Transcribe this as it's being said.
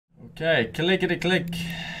Okay, clickety click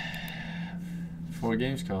for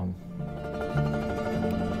Gamescom.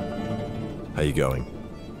 How you going?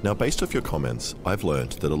 Now, based off your comments, I've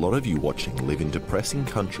learned that a lot of you watching live in depressing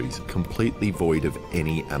countries completely void of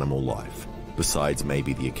any animal life, besides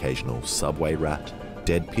maybe the occasional subway rat,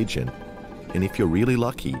 dead pigeon, and if you're really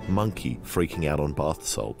lucky, monkey freaking out on bath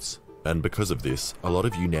salts. And because of this, a lot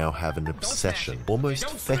of you now have an obsession, almost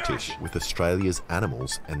fetish, with Australia's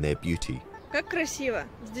animals and their beauty. Как красиво.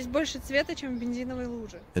 Здесь больше цвета, чем в бензиновой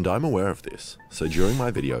луже. And I'm aware of this, so during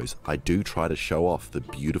my videos, I do try to show off the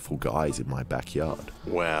beautiful guys in my backyard.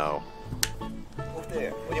 Wow. Ух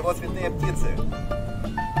ты, у него цветные птицы.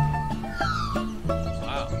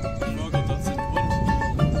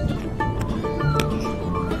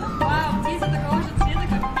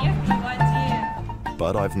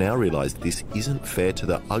 But I've now realised this isn't fair to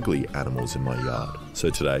the ugly animals in my yard. So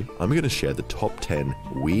today, I'm going to share the top 10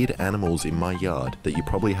 weird animals in my yard that you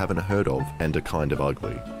probably haven't heard of and are kind of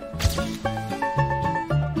ugly.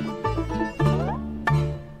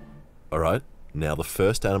 Alright, now the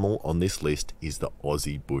first animal on this list is the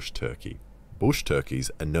Aussie bush turkey. Bush turkeys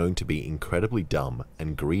are known to be incredibly dumb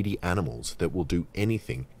and greedy animals that will do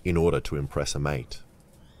anything in order to impress a mate.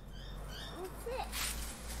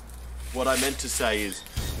 What I meant to say is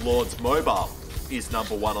Lord's Mobile is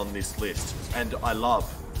 #1 on this list, and I love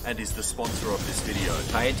and is the sponsor of this video.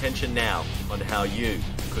 Pay attention now on how you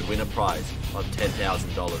could win a prize of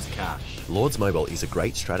 $10,000 cash. Lord's Mobile is a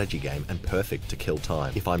great strategy game and perfect to kill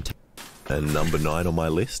time. And number 9 on my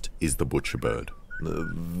list is the butcherbird.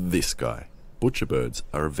 This guy. Butcherbirds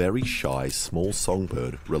are a very shy, small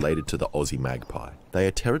songbird related to the Aussie magpie. They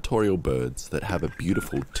are territorial birds that have a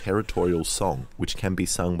beautiful territorial song which can be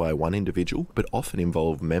sung by one individual but often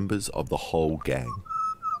involve members of the whole gang.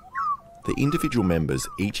 The individual members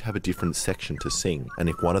each have a different section to sing, and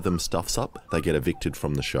if one of them stuffs up, they get evicted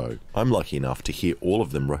from the show. I'm lucky enough to hear all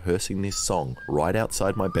of them rehearsing this song right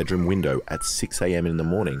outside my bedroom window at 6 AM in the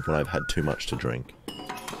morning when I've had too much to drink.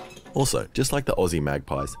 Also, just like the Aussie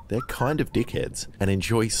magpies, they're kind of dickheads and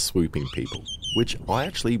enjoy swooping people, which I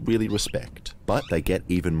actually really respect. But they get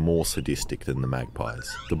even more sadistic than the magpies.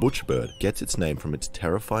 The butcherbird gets its name from its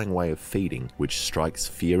terrifying way of feeding, which strikes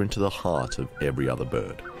fear into the heart of every other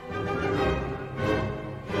bird.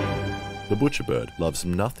 The butcherbird loves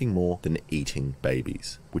nothing more than eating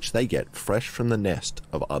babies, which they get fresh from the nest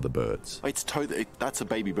of other birds. That's a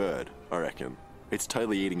baby bird, I reckon. It's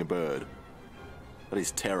totally eating a bird. That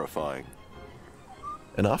is terrifying.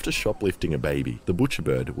 And after shoplifting a baby, the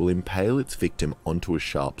butcherbird will impale its victim onto a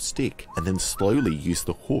sharp stick and then slowly use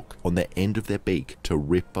the hook on the end of their beak to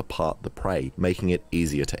rip apart the prey, making it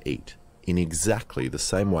easier to eat, in exactly the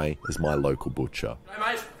same way as my local butcher.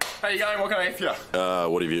 Hey mate, how you going? What can I get for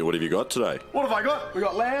you? What have you got today? What have I got? We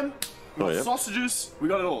got lamb, we got sausages, we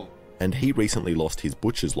got it all. And he recently lost his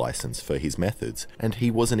butcher's license for his methods, and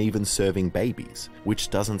he wasn't even serving babies, which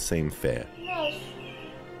doesn't seem fair.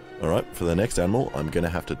 Alright, for the next animal, I'm gonna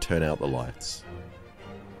have to turn out the lights.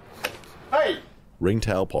 Hey!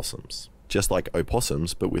 Ringtail possums. Just like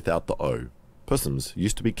opossums, but without the O. Possums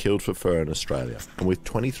used to be killed for fur in Australia, and with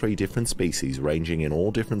 23 different species ranging in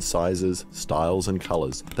all different sizes, styles and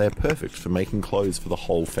colours, they are perfect for making clothes for the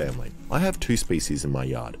whole family. I have 2 species in my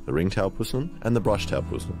yard, the ringtail possum and the brushtail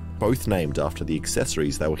possum, both named after the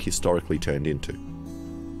accessories they were historically turned into.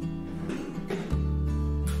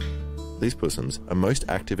 These possums are most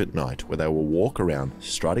active at night, where they will walk around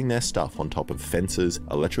strutting their stuff on top of fences,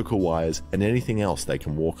 electrical wires and anything else they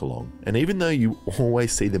can walk along. And even though you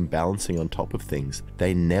always see them balancing on top of things,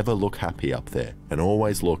 they never look happy up there and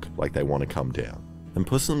always look like they want to come down. And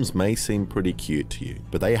possums may seem pretty cute to you,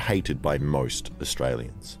 but they are hated by most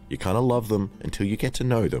Australians. You kind of love them until you get to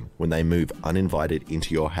know them when they move uninvited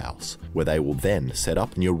into your house, where they will then set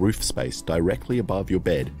up in your roof space directly above your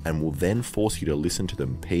bed and will then force you to listen to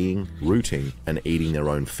them peeing, rooting, and eating their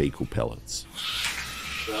own fecal pellets.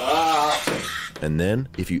 And then,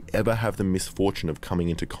 if you ever have the misfortune of coming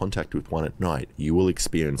into contact with one at night, you will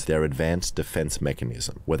experience their advanced defense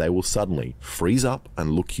mechanism, where they will suddenly freeze up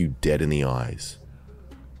and look you dead in the eyes.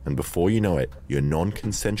 And before you know it, you're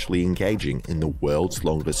non-consensually engaging in the world's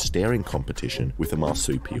longest staring competition with a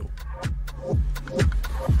marsupial.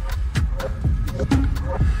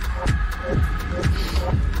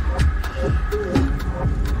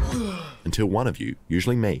 Until one of you,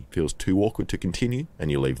 usually me, feels too awkward to continue and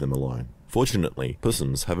you leave them alone. Fortunately,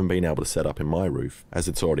 possums haven't been able to set up in my roof as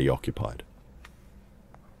it's already occupied.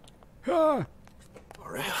 What?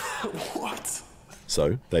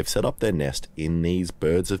 So they've set up their nest in these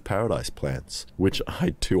birds of paradise plants, which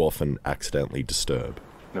I too often accidentally disturb.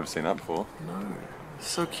 Never seen that before. No,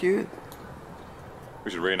 so cute.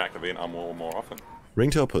 We should reenact the Vietnam War more often.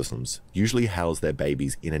 Ringtail possums usually house their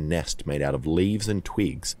babies in a nest made out of leaves and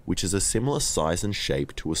twigs, which is a similar size and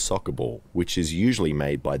shape to a soccer ball, which is usually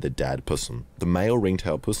made by the dad possum. The male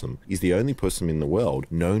ringtail possum is the only possum in the world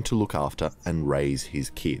known to look after and raise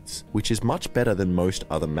his kids, which is much better than most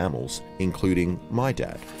other mammals, including my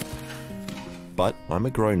dad. But I'm a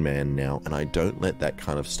grown man now and I don't let that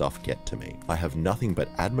kind of stuff get to me. I have nothing but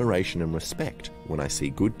admiration and respect when I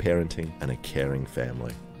see good parenting and a caring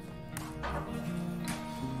family.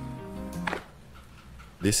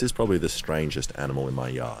 This is probably the strangest animal in my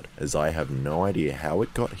yard, as I have no idea how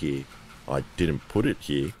it got here, I didn't put it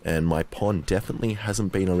here, and my pond definitely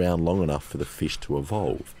hasn't been around long enough for the fish to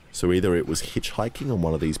evolve. So either it was hitchhiking on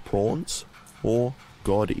one of these prawns, or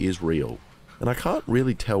God is real. And I can't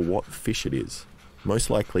really tell what fish it is.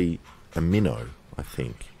 Most likely a minnow, I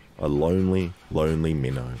think. A lonely, lonely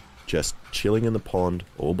minnow. Just chilling in the pond,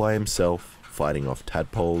 all by himself, fighting off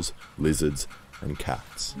tadpoles, lizards, and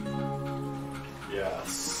cats.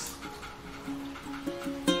 Yes.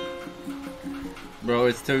 Bro,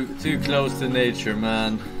 it's too close to nature,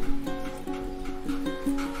 man.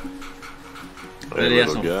 But he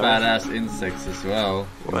has some fat ass insects as well.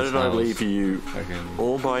 Why did I leave you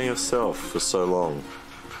all by yourself for so long?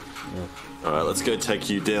 Yeah. Alright, let's go take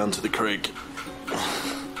you down to the creek.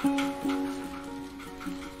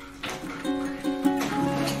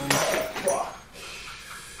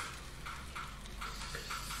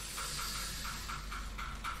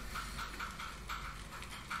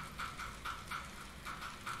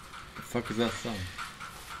 Fuck is that sound?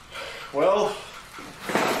 Well,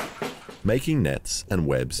 making nets and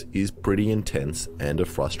webs is pretty intense and a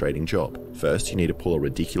frustrating job. First, you need to pull a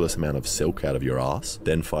ridiculous amount of silk out of your ass,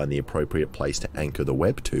 then find the appropriate place to anchor the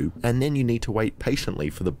web to, and then you need to wait patiently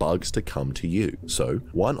for the bugs to come to you. So,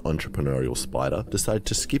 one entrepreneurial spider decided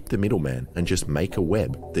to skip the middleman and just make a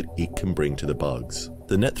web that it can bring to the bugs.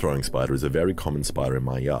 The net throwing spider is a very common spider in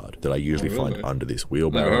my yard that I usually find under this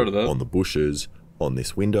wheelbarrow, on the bushes, on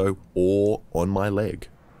this window, or on my leg.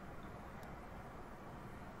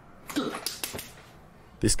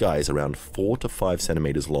 This guy is around 4 to 5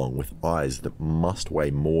 centimeters long with eyes that must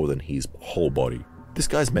weigh more than his whole body. This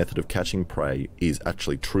guy's method of catching prey is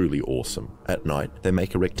actually truly awesome. At night, they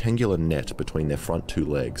make a rectangular net between their front 2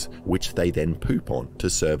 legs, which they then poop on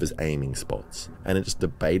to serve as aiming spots. And it's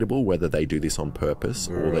debatable whether they do this on purpose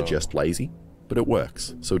or they're just lazy, but it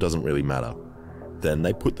works, so it doesn't really matter. Then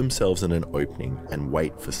they put themselves in an opening and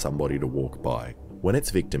wait for somebody to walk by. When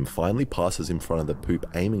its victim finally passes in front of the poop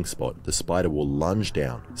aiming spot, the spider will lunge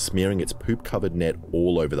down, smearing its poop-covered net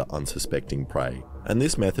all over the unsuspecting prey. And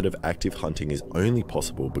this method of active hunting is only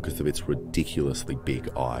possible because of its ridiculously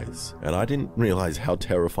big eyes. And I didn't realize how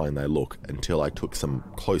terrifying they look until I took some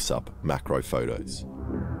close-up macro photos.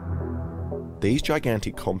 These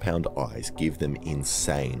gigantic compound eyes give them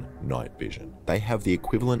insane night vision. They have the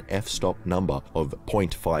equivalent f-stop number of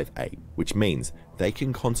 0.58, which means they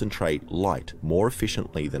can concentrate light more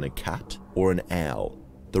efficiently than a cat or an owl.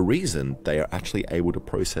 The reason they are actually able to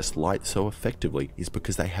process light so effectively is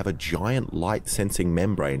because they have a giant light-sensing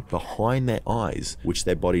membrane behind their eyes, which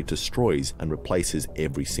their body destroys and replaces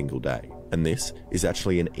every single day. And this is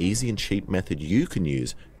actually an easy and cheap method you can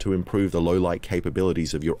use to improve the low-light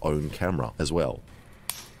capabilities of your own camera as well.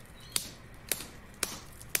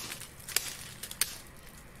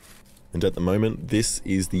 And at the moment, this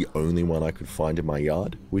is the only one I could find in my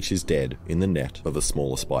yard, which is dead in the net of a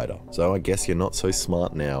smaller spider. So I guess you're not so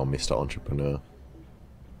smart now, Mr. Entrepreneur.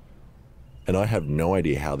 And I have no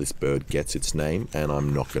idea how this bird gets its name, and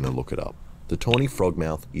I'm not going to look it up. The tawny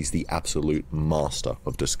frogmouth is the absolute master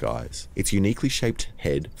of disguise. Its uniquely shaped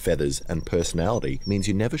head, feathers, and personality means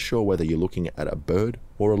you're never sure whether you're looking at a bird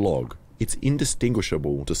or a log. Its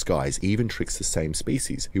indistinguishable disguise even tricks the same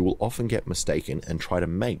species, who will often get mistaken and try to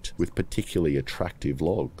mate with particularly attractive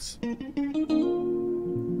logs.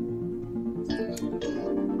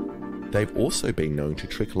 They've also been known to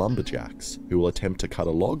trick lumberjacks, who will attempt to cut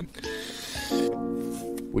a log,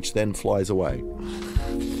 which then flies away.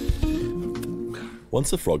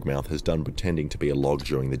 Once the frogmouth has done pretending to be a log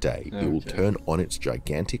during the day, it will turn on its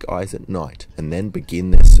gigantic eyes at night and then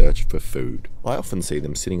begin their search for food. I often see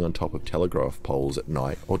them sitting on top of telegraph poles at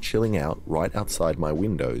night or chilling out right outside my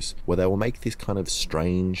windows, where they will make this kind of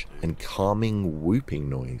strange and calming whooping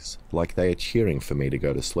noise, like they are cheering for me to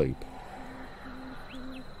go to sleep.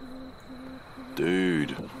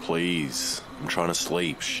 dude, please. I'm trying to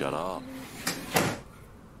sleep. Shut up.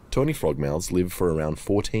 Tawny frogmouths live for around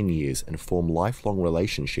 14 years and form lifelong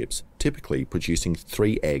relationships, typically producing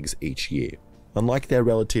 3 eggs each year. Unlike their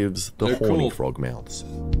relatives, the horny frogmouths,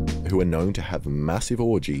 who are known to have massive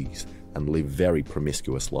orgies and live very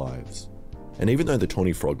promiscuous lives. And even though the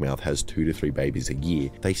tawny frogmouth has 2 to 3 babies a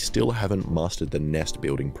year, they still haven't mastered the nest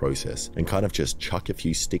building process and kind of just chuck a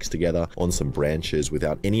few sticks together on some branches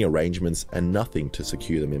without any arrangements and nothing to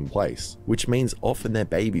secure them in place, which means often their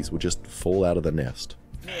babies will just fall out of the nest.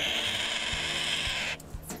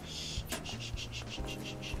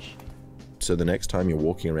 So the next time you're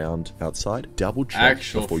walking around outside, double check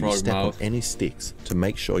before you step on any sticks to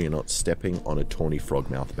make sure you're not stepping on a tawny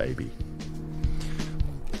frogmouth baby.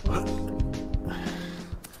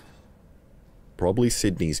 Probably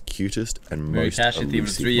Sydney's cutest and most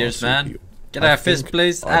elusive 3 years, man. Can I have fist,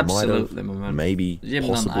 please? Absolutely, my man. Maybe,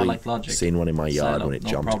 possibly, seen one in my yard when it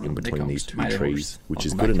jumped in between these 2 trees, which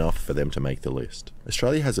is good enough for them to make the list.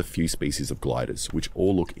 Australia has a few species of gliders, which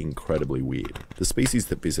all look incredibly weird. The species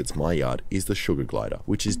that visits my yard is the sugar glider,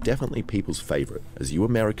 which is definitely people's favourite, as you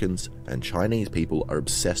Americans and Chinese people are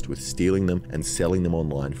obsessed with stealing them and selling them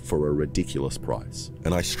online for a ridiculous price.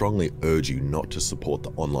 And I strongly urge you not to support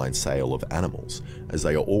the online sale of animals, as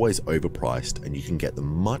they are always overpriced and you can get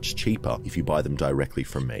them much cheaper if you buy them directly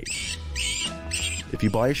from me. If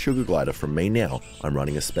you buy a sugar glider from me now, I'm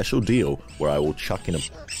running a special deal where I will chuck in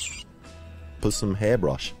some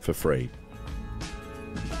hairbrush for free.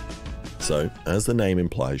 So, as the name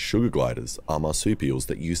implies, sugar gliders are marsupials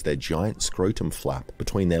that use their giant scrotum flap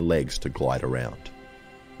between their legs to glide around.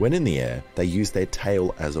 When in the air, they use their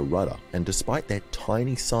tail as a rudder, and despite their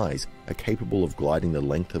tiny size, are capable of gliding the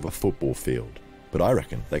length of a football field. But I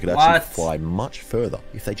reckon they could actually fly much further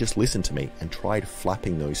if they just listened to me and tried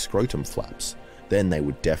flapping those scrotum flaps. Then they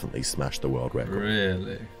would definitely smash the world record.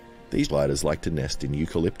 Really? These gliders like to nest in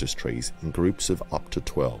eucalyptus trees in groups of up to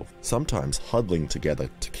 12, sometimes huddling together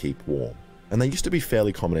to keep warm. And they used to be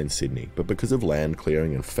fairly common in Sydney, but because of land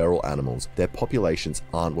clearing and feral animals, their populations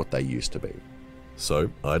aren't what they used to be.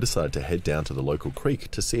 So I decided to head down to the local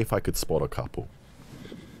creek to see if I could spot a couple.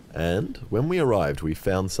 And when we arrived, we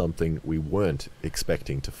found something we weren't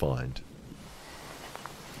expecting to find.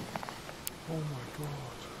 Oh my god.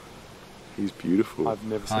 He's beautiful. I've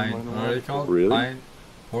never seen one. What are they called? Really? Pine?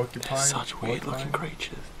 Porcupine? They're such weird looking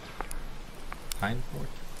creatures. Pine?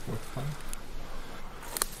 Porcupine?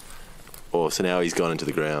 Oh, so now he's gone into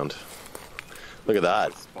the ground. Look at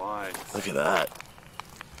that. Spy. Look at that.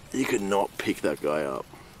 You could not pick that guy up.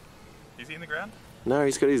 Is he in the ground? No,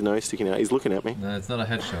 he's got his nose sticking out. He's looking at me. No, it's not a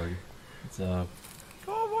hedgehog. It's a...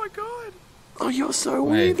 Oh my god. Oh, you're so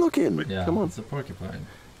weird looking. Yeah, Come on. it's a porcupine.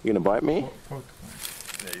 You gonna bite me? Porcupine.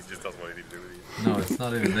 Yeah, he just doesn't want anything to do with you. No, it's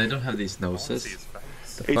not even. They don't have these See noses. his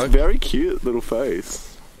face. It's very cute little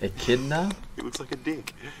face. Echidna? He looks like a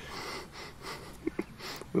dick.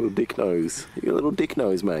 Little dick nose. You got a little dick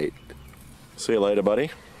nose, mate. See you later,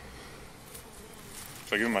 buddy.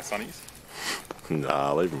 Should I give him my sunnies?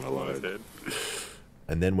 Nah, leave him Oh, he's alone. dead.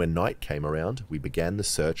 And then when night came around, we began the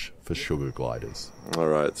search for sugar gliders.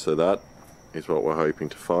 Alright, so that is what we're hoping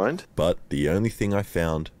to find. But the only thing I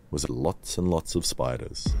found was lots and lots of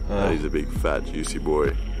spiders. That is a big, fat, juicy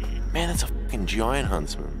boy. Man, that's a fucking giant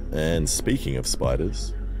huntsman. And speaking of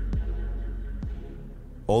spiders,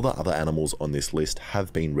 all the other animals on this list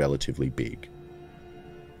have been relatively big.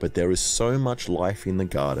 But there is so much life in the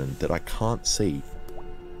garden that I can't see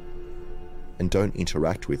and don't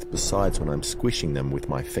interact with besides when I'm squishing them with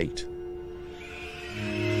my feet.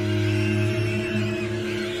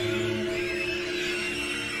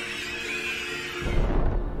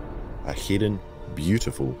 A hidden,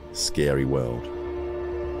 beautiful, scary world.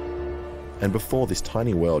 And before, this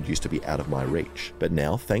tiny world used to be out of my reach, but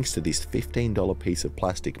now, thanks to this $15 piece of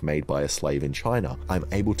plastic made by a slave in China, I'm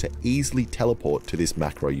able to easily teleport to this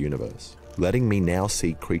macro universe, letting me now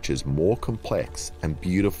see creatures more complex and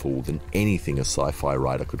beautiful than anything a sci-fi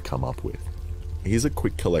writer could come up with. Here's a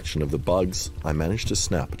quick collection of the bugs I managed to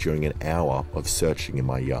snap during an hour of searching in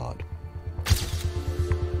my yard.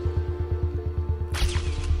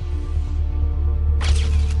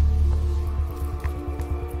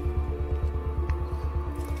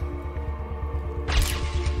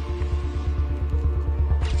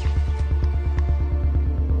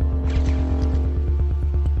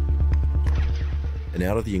 And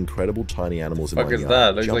out of the incredible tiny animals in my yard,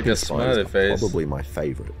 that? Looks jumping like a spiders smiley are face. probably my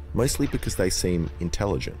favourite, mostly because they seem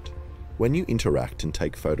intelligent. When you interact and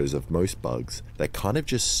take photos of most bugs, they kind of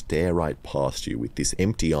just stare right past you with this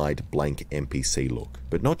empty-eyed blank NPC look.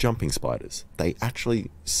 But not jumping spiders. They actually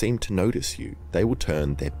seem to notice you. They will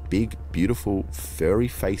turn their big, beautiful, furry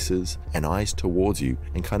faces and eyes towards you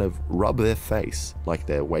and kind of rub their face like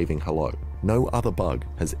they're waving hello. No other bug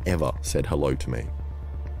has ever said hello to me.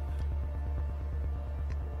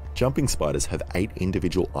 Jumping spiders have 8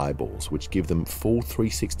 individual eyeballs which give them full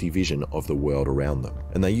 360 vision of the world around them,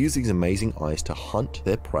 and they use these amazing eyes to hunt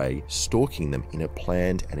their prey, stalking them in a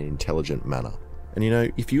planned and intelligent manner. And you know,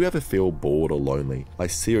 if you ever feel bored or lonely, I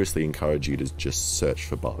seriously encourage you to just search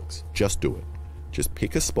for bugs. Just do it. Just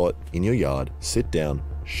pick a spot in your yard, sit down,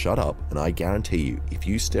 shut up, and I guarantee you, if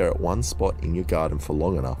you stare at one spot in your garden for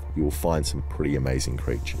long enough, you will find some pretty amazing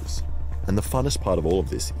creatures. And the funnest part of all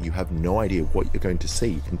of this, you have no idea what you're going to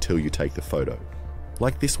see until you take the photo.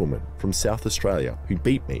 Like this woman from South Australia who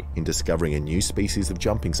beat me in discovering a new species of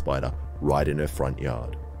jumping spider right in her front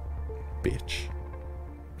yard. Bitch.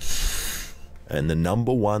 And the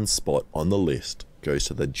number 1 spot on the list goes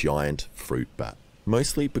to the giant fruit bat.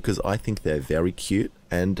 Mostly because I think they're very cute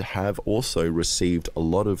and have also received a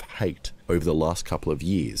lot of hate over the last couple of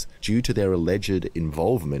years due to their alleged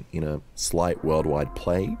involvement in a slight worldwide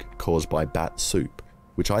plague caused by bat soup,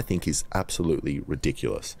 which I think is absolutely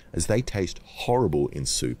ridiculous, as they taste horrible in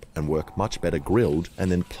soup and work much better grilled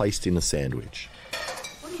and then placed in a sandwich.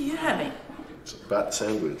 What are you having? It's a bat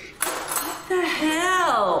sandwich. What the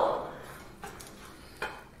hell?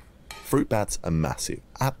 Fruit bats are massive,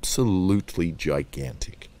 absolutely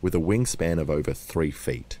gigantic, with a wingspan of over 3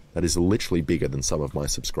 feet. That is literally bigger than some of my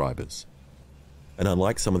subscribers. And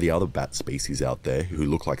unlike some of the other bat species out there who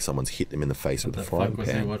look like someone's hit them in the face with a frying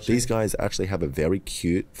pan, these guys actually have a very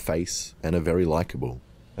cute face and are very likable.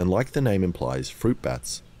 And like the name implies, fruit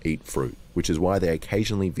bats eat fruit, which is why they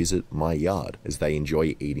occasionally visit my yard, as they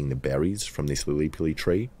enjoy eating the berries from this lily-pilly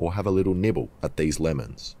tree or have a little nibble at these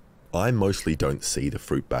lemons. I mostly don't see the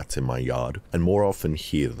fruit bats in my yard and more often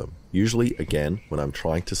hear them. Usually, again, when I'm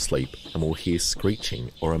trying to sleep and will hear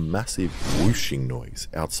screeching or a massive whooshing noise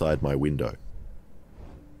outside my window.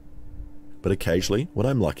 But occasionally, when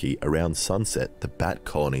I'm lucky, around sunset, the bat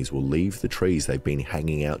colonies will leave the trees they've been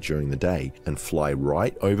hanging out during the day and fly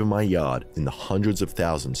right over my yard in the hundreds of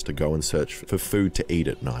thousands to go and search for food to eat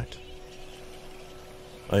at night.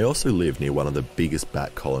 I also live near one of the biggest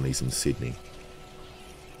bat colonies in Sydney.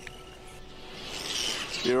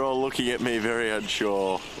 You're all looking at me very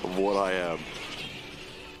unsure of what I am.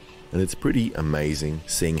 And it's pretty amazing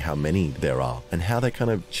seeing how many there are and how they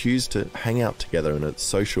kind of choose to hang out together in a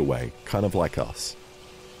social way, kind of like us.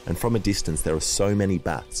 And from a distance there are so many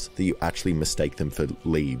bats that you actually mistake them for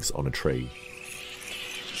leaves on a tree.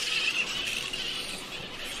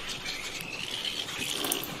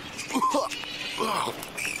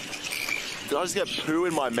 Did I just get poo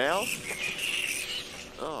in my mouth?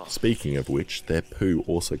 Oh. Speaking of which, their poo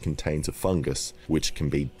also contains a fungus which can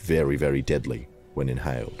be very, very deadly when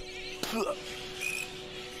inhaled.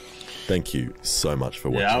 Thank you so much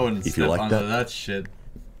for watching. Yeah, I wouldn't if you step like under that shit.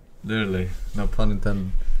 Literally, no pun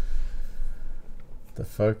intended. The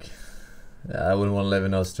fuck? Yeah, I wouldn't want to live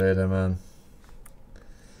in Australia, man.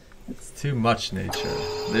 It's too much nature.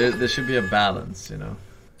 There should be a balance, you know.